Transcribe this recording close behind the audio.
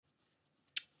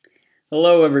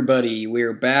Hello, everybody.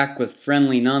 We're back with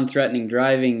friendly, non-threatening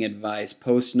driving advice,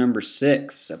 post number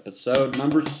 6, episode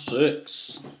number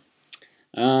 6.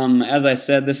 As I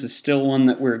said, this is still one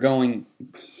that we're going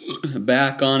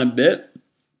back on a bit.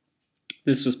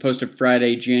 This was posted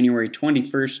Friday, January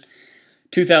 21st,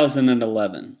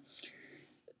 2011.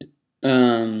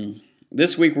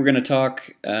 This week we're going to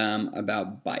talk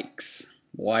about bikes.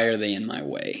 Why are they in my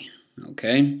way?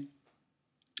 Okay?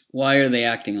 Why are they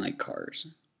acting like cars?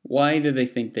 Why do they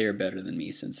think they are better than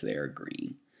me since they are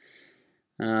green?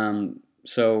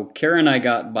 So Kara and I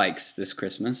got bikes this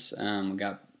Christmas. We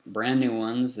got brand new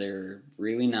ones. They're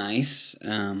really nice.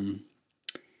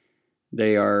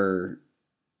 They are,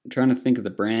 I'm trying to think of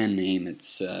the brand name.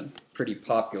 It's a pretty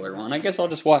popular one. I guess I'll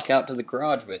just walk out to the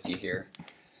garage with you here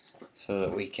so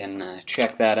that we can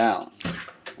check that out.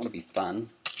 That'll be fun.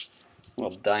 A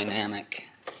little dynamic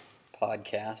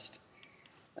podcast.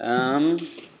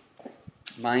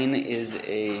 Mine is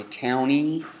a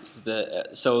Townie. The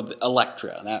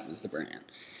Electra, that was the brand.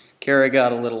 Kara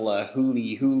got a little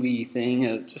hoolie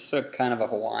thing, just a kind of a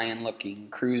Hawaiian-looking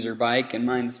cruiser bike, and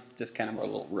mine's just kind of a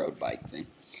little road bike thing.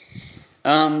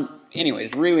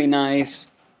 Anyways, really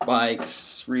nice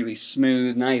bikes, really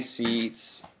smooth, nice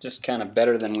seats, just kind of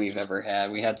better than we've ever had.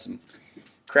 We had some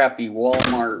crappy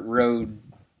Walmart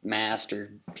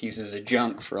Roadmaster pieces of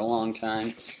junk for a long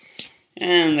time.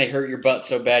 And they hurt your butt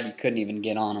so bad you couldn't even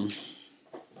get on them.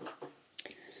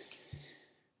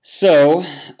 So,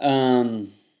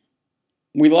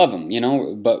 we love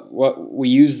them, but we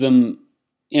use them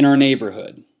in our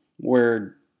neighborhood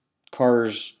where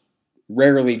cars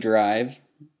rarely drive,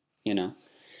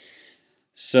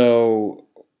 So,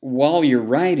 while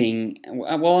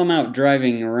I'm out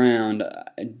driving around,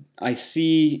 I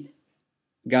see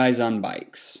guys on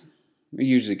bikes.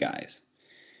 Usually guys.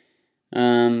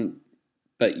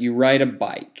 But you ride a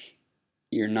bike.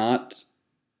 You're not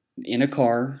in a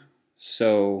car,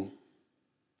 so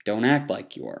don't act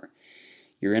like you are.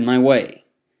 You're in my way.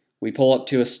 We pull up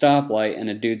to a stoplight and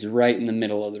a dude's right in the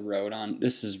middle of the road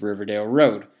this is Riverdale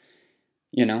Road.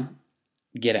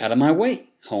 Get out of my way,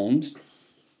 Holmes.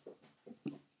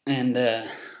 And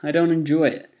I don't enjoy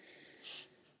it.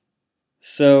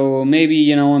 So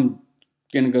maybe, I'm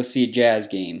going to go see a jazz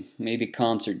game. Maybe a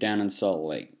concert down in Salt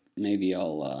Lake. Maybe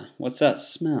I'll, what's that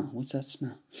smell?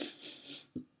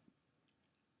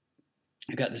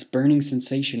 I got this burning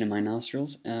sensation in my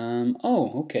nostrils.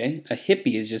 Okay. A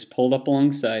hippie has just pulled up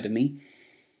alongside of me.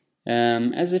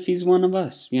 As if he's one of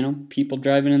us, people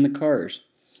driving in the cars.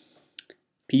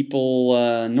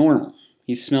 People, normal.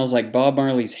 He smells like Bob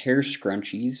Marley's hair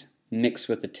scrunchies mixed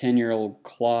with a 10-year-old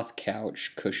cloth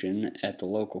couch cushion at the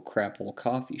local craphole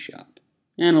coffee shop.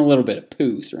 And a little bit of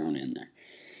poo thrown in there.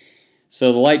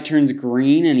 So the light turns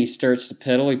green and he starts to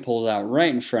pedal. He pulls out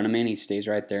right in front of me and he stays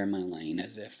right there in my lane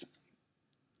as if,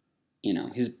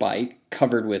 his bike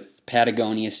covered with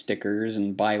Patagonia stickers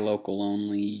and buy local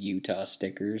only Utah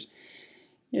stickers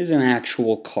is an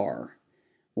actual car.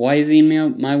 Why is he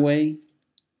in my way?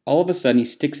 All of a sudden he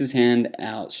sticks his hand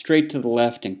out straight to the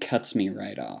left and cuts me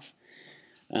right off.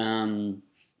 That's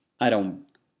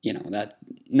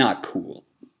not cool,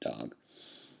 dog.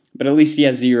 But at least he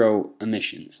has zero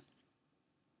emissions.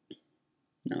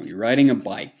 No, you're riding a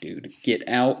bike, dude. Get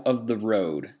out of the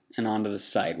road and onto the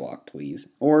sidewalk, please.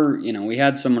 Or, we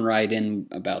had someone write in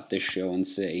about this show and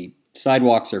say,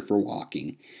 sidewalks are for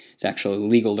walking. It's actually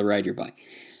legal to ride your bike.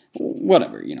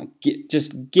 Whatever,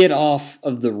 just get off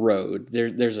of the road.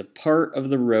 There's a part of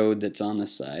the road that's on the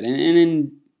side. And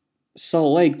in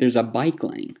Salt Lake, there's a bike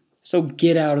lane. So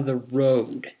get out of the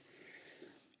road.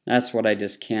 That's what I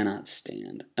just cannot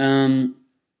stand. Don't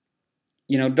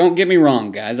get me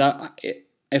wrong, guys.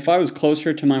 If I was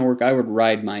closer to my work, I would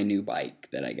ride my new bike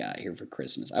that I got here for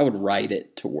Christmas. I would ride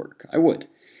it to work. I would.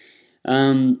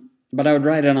 But I would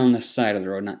ride it on the side of the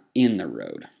road, not in the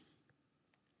road.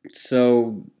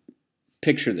 So,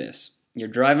 picture this. You're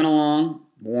driving along,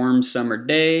 warm summer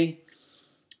day,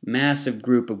 massive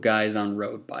group of guys on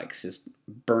road bikes just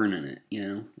burning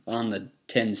it, on the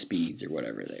 10 speeds or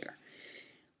whatever they are.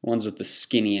 Ones with the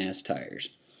skinny-ass tires.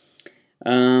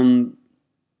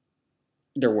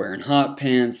 They're wearing hot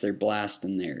pants, they're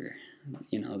blasting their,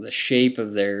 the shape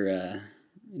of their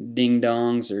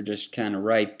ding-dongs are just kind of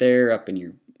right there, up in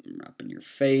your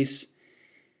face.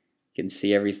 You can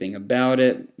see everything about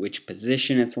it, which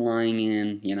position it's lying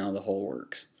in, the whole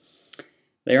works.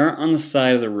 They aren't on the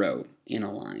side of the road in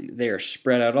a line. They are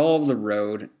spread out all over the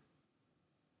road,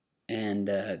 and,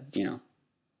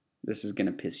 this is going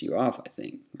to piss you off, I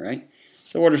think, right?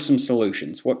 So what are some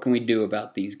solutions? What can we do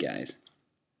about these guys?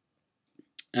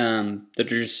 That are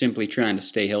just simply trying to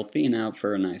stay healthy and out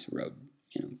for a nice road,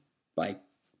 bike,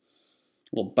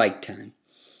 little bike time.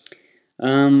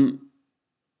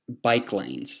 Bike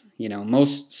lanes.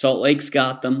 Most Salt Lake's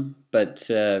got them, but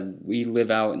we live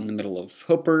out in the middle of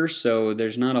Hooper, so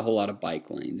there's not a whole lot of bike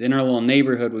lanes. In our little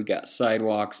neighborhood, we got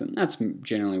sidewalks, and that's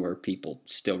generally where people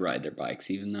still ride their bikes,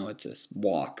 even though it's a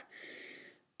walk.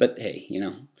 But hey,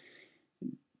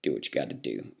 do what you got to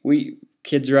do.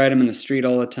 Kids ride them in the street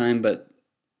all the time, but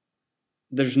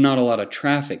there's not a lot of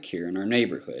traffic here in our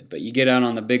neighborhood. But you get out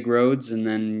on the big roads, and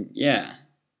then, yeah,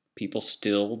 people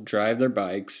still ride their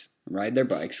bikes right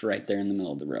there in the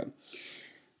middle of the road.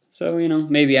 So,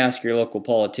 maybe ask your local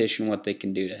politician what they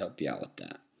can do to help you out with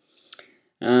that.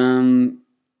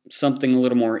 Something a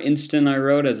little more instant I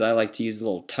wrote is I like to use a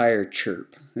little tire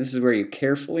chirp. This is where you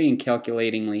carefully and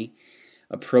calculatingly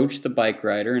approach the bike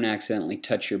rider and accidentally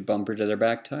touch your bumper to their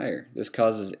back tire. This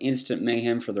causes instant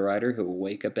mayhem for the rider, who will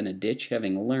wake up in a ditch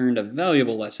having learned a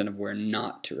valuable lesson of where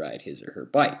not to ride his or her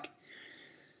bike.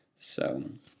 So,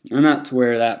 and that's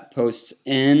where that post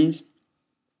ends.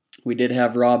 We did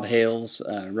have Rob Hales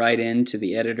write in to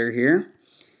the editor here.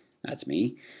 That's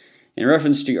me. In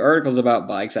reference to your articles about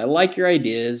bikes, I like your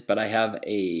ideas, but I have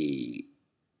to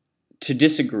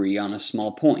disagree on a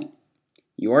small point.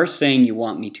 You are saying you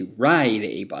want me to ride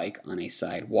a bike on a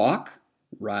sidewalk.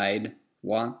 Ride,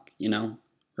 walk,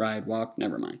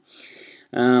 never mind.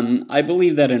 I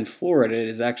believe that in Florida it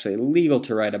is actually legal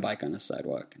to ride a bike on a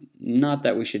sidewalk. Not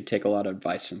that we should take a lot of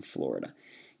advice from Florida.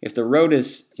 If the road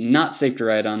is not safe to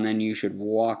ride on, then you should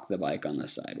walk the bike on the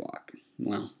sidewalk.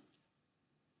 Well,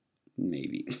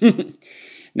 maybe.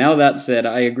 Now that said,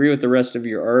 I agree with the rest of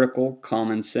your article.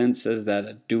 Common sense says that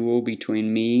a duel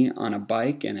between me on a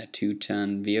bike and a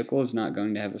 2-ton vehicle is not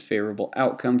going to have a favorable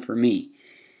outcome for me.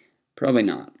 Probably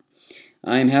not.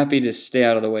 I am happy to stay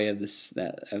out of the way of the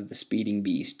speeding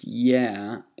beast.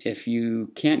 Yeah, if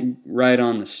you can't ride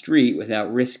on the street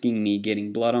without risking me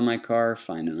getting blood on my car,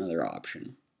 find another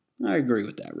option. I agree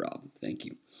with that, Rob. Thank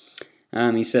you.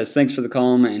 He says, thanks for the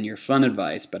column and your fun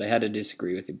advice, but I had to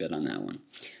disagree with you a bit on that one.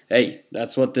 Hey,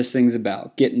 that's what this thing's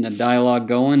about, getting a dialogue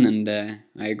going, and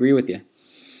I agree with you.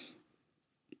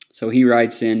 So he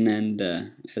writes in, and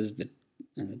as the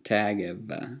tag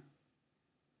of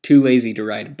Too Lazy to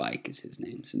Ride a Bike is his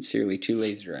name. Sincerely, Too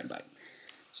Lazy to Ride a Bike.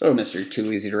 So, Mr. Too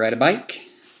Lazy to Ride a Bike,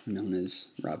 known as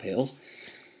Rob Hales,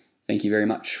 thank you very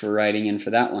much for writing in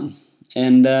for that one.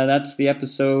 And that's the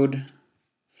episode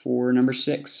for number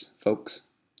 6, folks.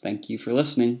 Thank you for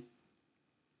listening.